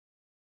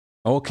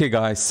Okay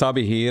guys,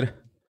 Sabi here.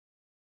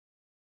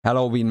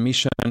 Halloween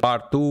mission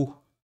part 2,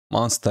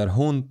 Monster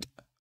Hunt.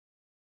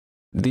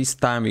 This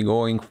time we're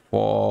going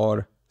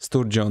for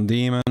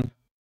Sturgeon-Demon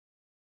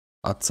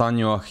at San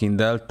Joaquin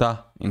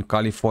Delta in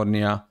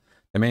California.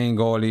 The main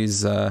goal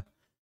is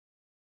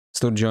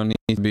Sturgeon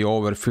needs to be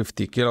over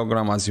 50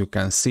 kilograms, as you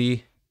can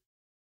see.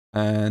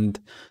 And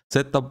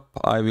setup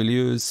I will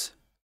use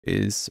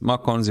is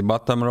Maconzi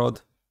bottom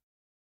rod,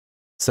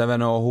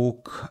 7/0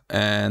 hook,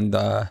 and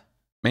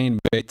main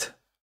bait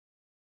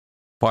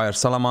fire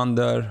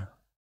salamander,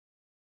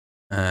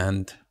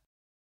 and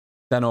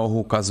 10/0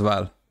 hook as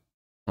well.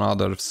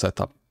 Another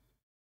setup.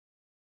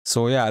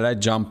 So yeah,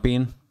 let's jump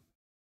in.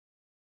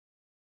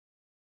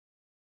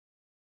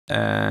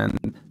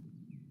 And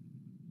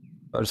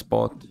first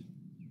spot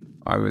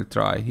I will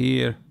try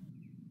here.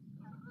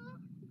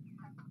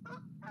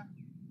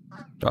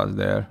 Just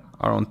there,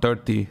 around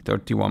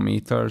 31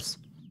 meters.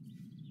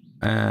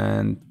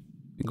 And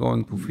we're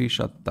going to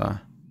fish at the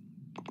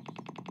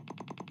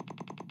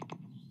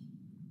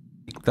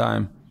peak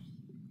time.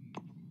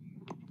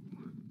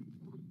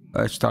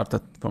 Let's start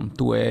at from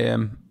 2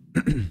 a.m.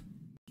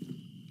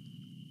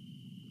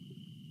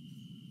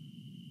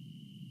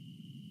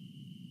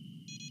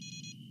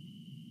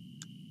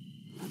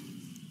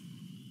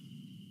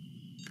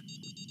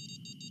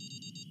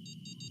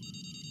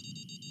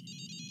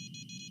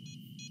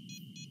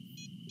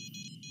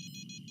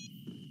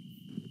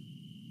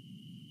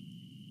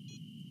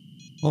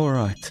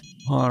 Alright,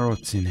 our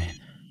rods in.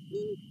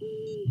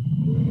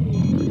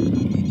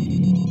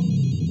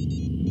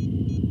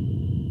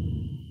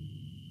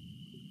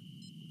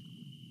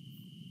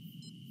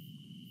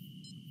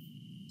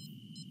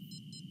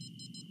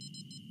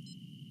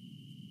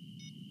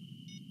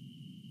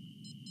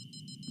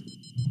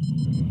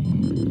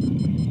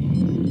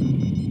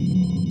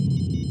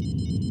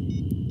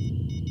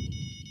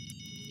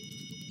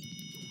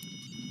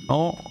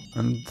 Oh,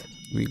 and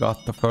we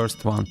got the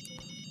first one.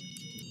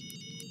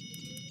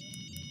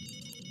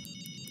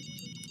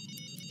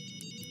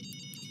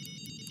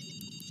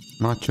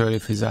 Not sure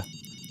if it's a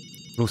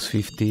plus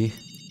 50.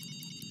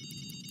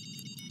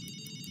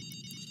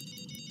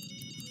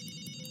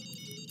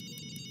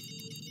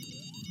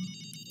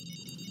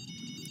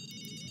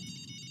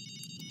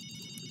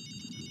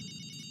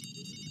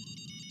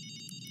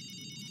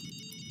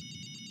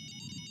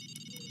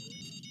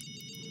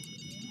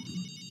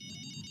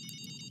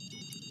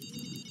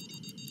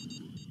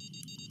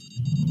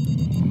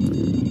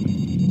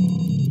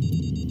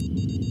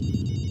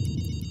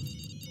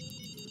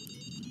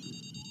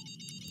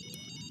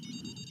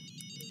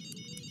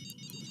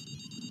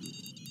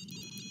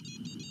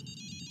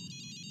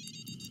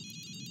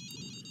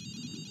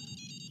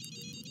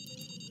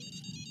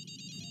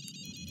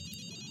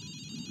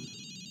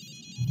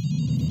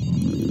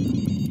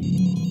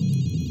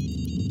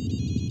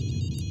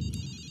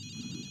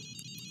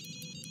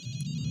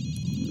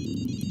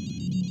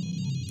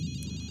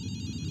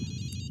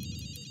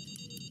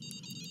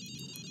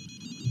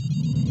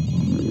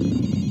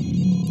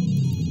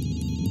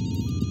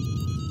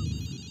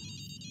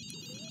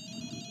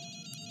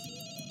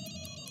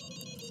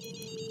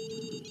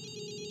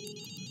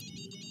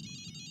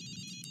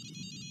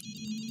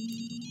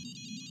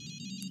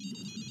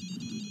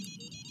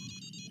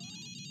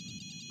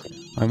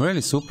 I'm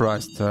really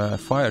surprised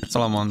fire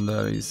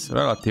salamander is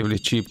relatively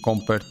cheap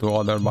compared to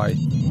other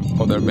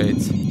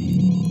baits.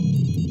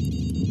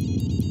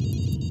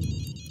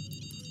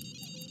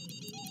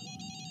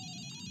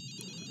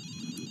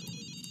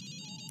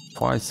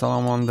 Fire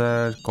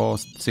salamander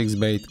cost 6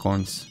 bait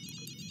coins.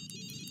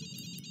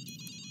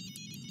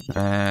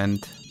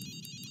 And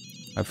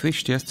I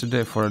fished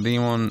yesterday for a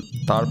demon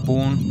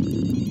tarpon,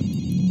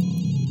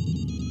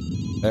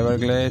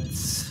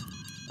 Everglades,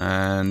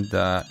 and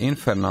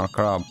infernal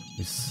crab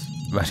is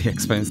very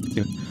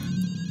expensive.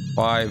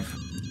 5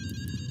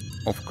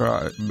 of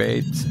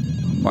bait,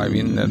 5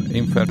 in the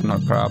infernal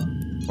crab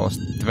cost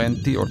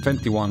 20 or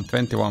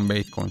 21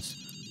 bait coins.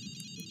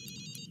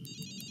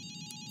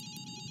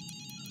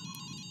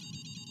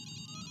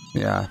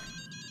 Yeah.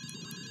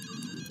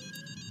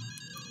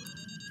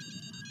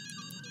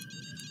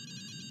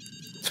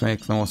 It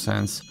makes no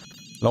sense.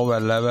 Lower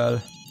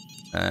level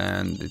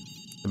and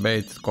the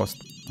bait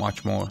costs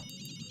much more.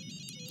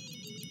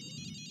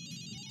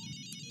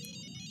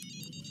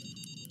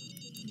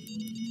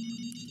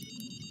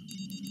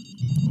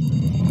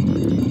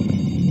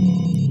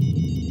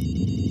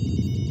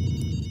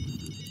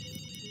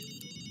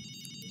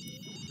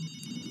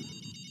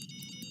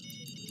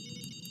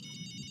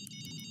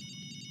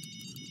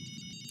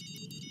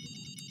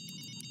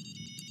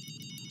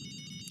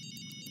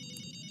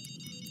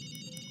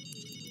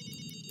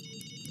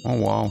 Oh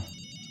wow,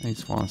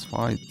 this one's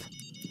fight.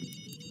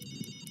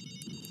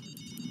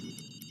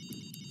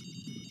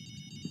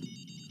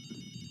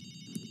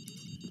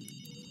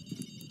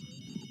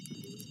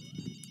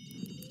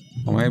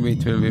 Or maybe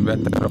it will be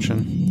better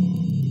option.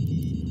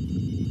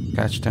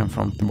 Catch them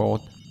from the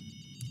boat.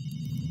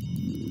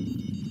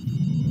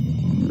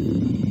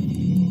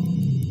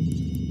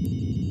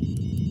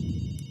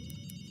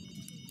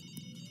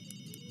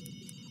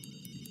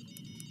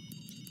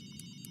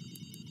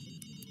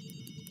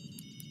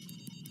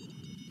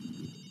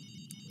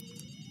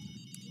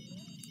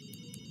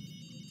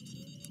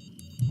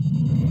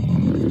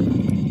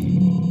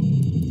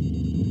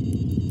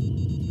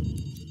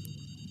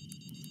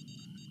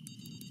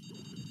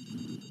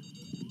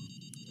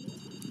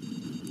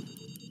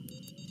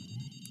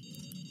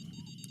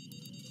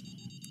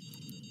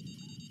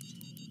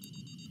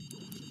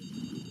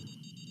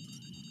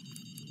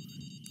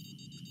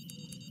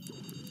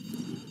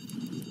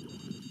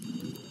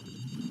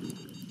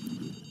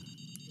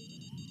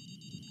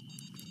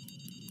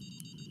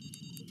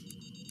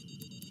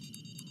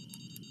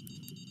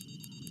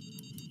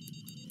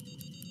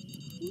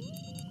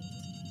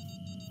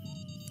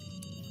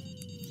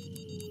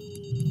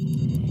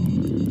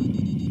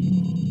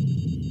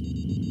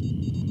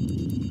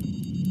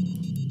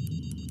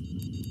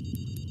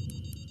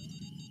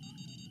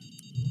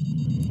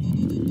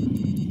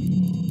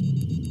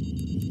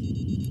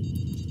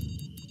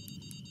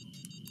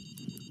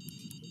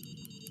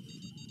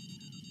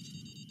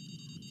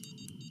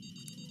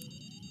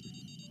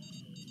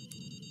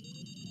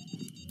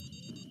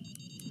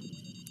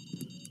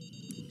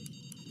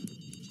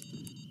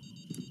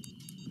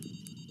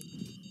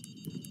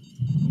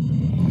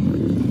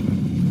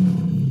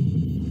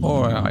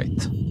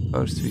 Alright,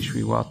 first fish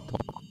we got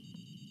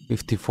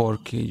 54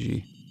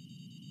 kg.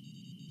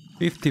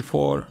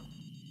 54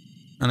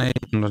 and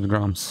 800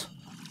 grams.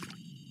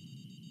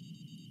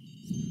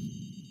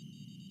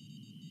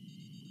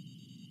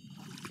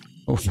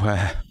 Oh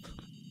wow.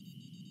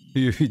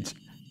 Huge,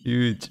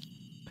 huge.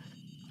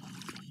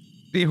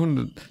 3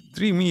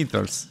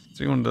 meters,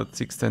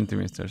 306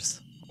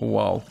 centimeters.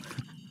 Wow.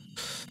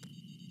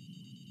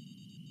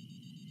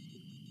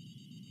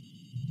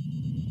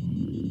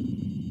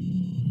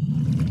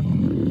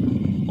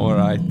 All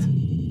right.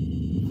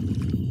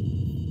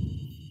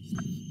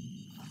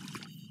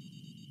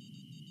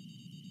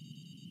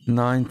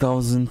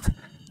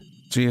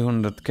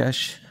 $9,300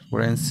 cash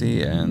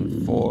currency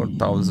and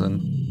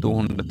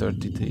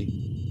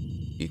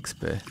 4,233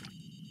 XP.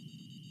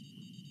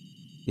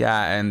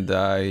 Yeah, and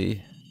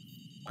I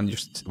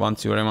just want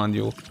to remind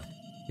you,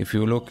 if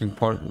you're looking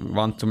for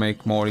want to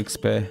make more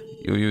XP,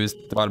 you use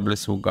the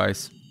barbless hook,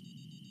 guys.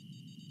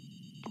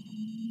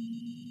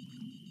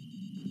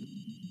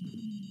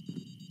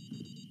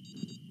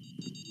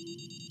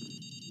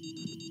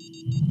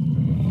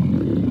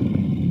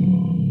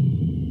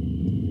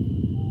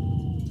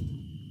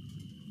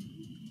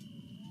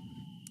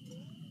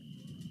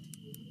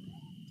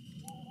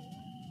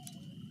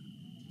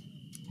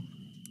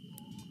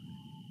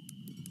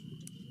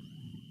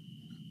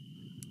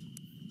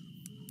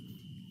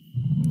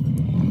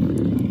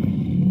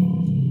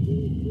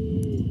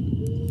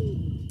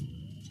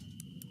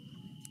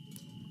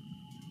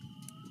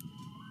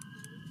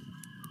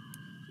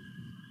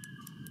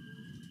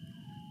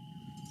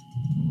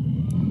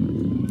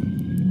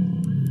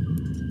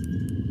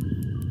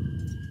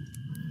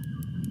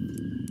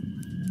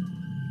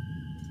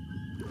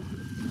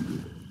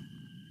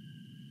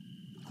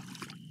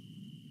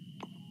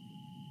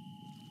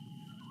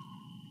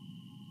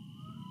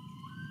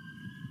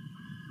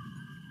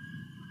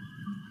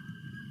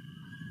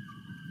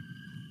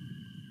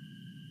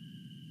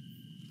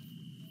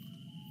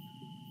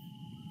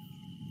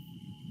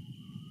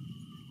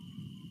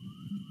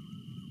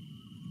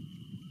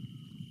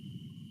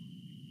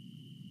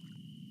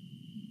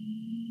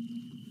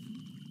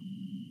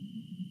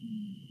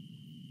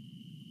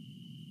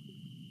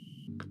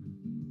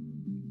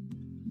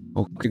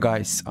 Okay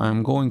guys,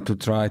 I'm going to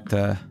try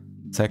the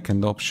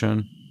second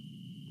option,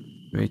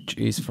 which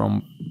is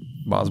from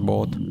Buzz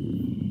Boat.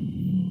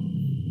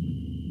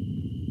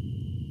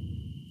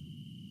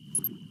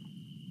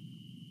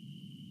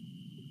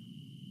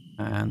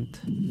 And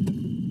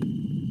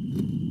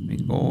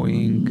we're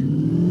going.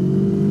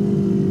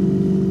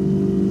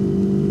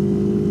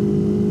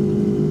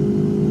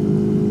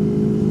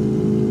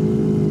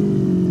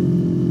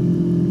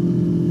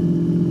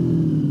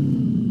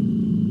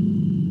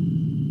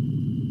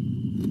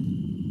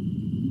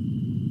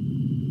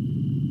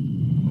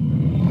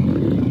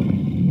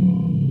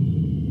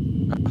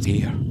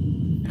 Here.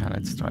 Yeah,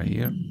 let's try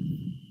here.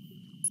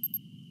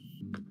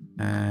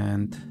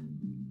 And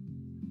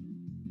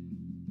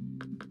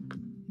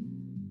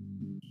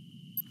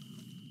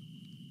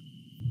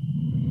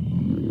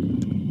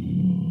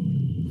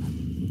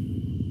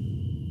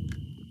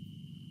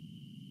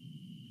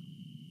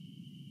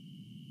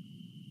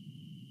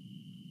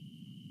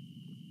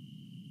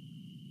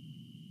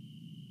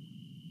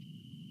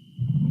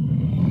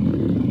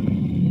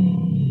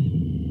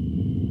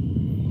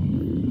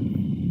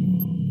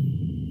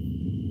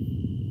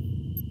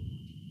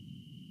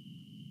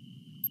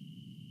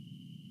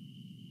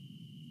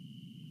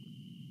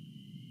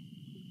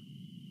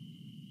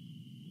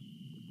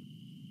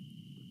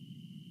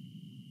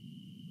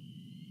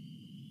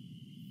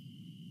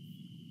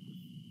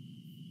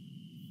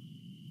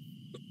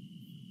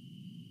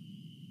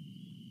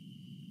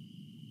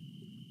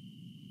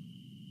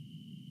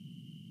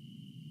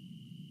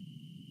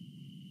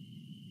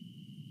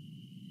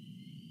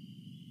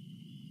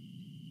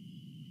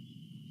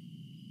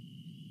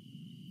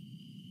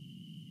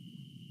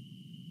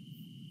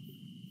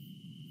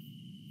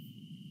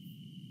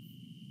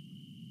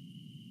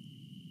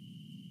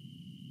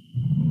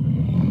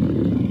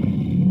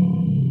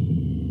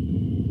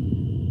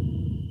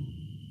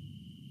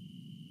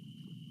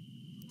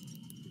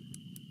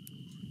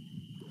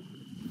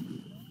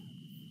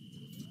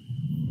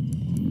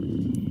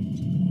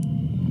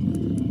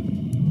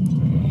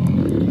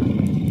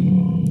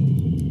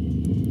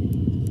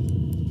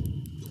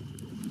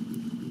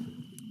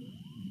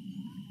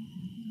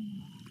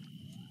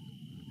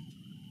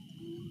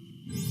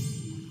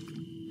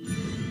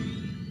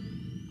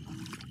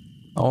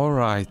all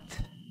right,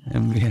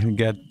 and we'll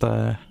get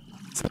the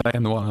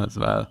second one as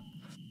well.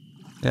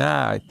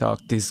 Yeah, I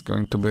thought this is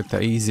going to be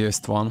the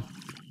easiest one.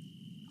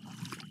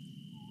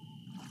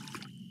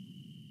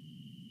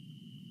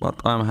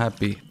 But I'm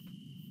happy.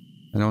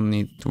 I don't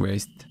need to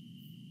waste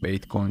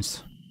bait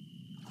coins.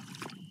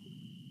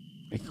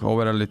 Like,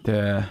 overall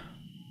the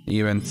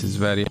event is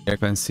very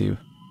expensive.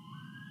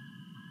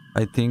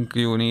 I think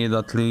you need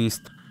at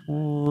least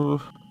the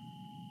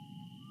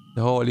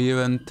whole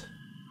event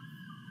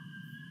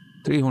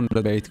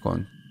 300 bait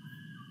coin.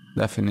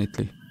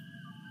 Definitely.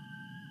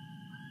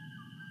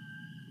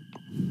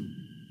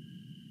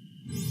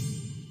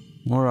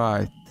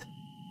 Alright.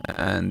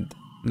 And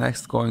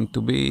next going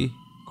to be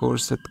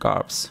cursed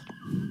carbs.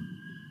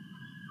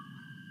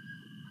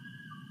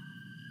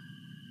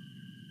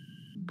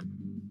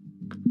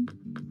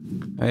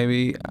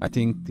 Maybe I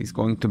think it's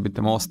going to be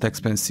the most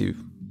expensive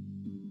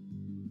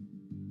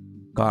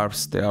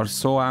carbs. They are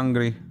so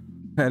hungry,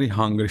 very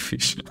hungry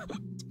fish,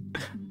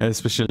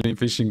 especially in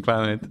Fishing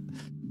Planet.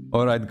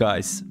 Alright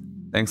guys,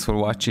 thanks for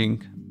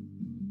watching.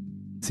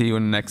 See you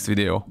in the next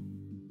video.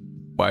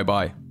 Bye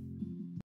bye.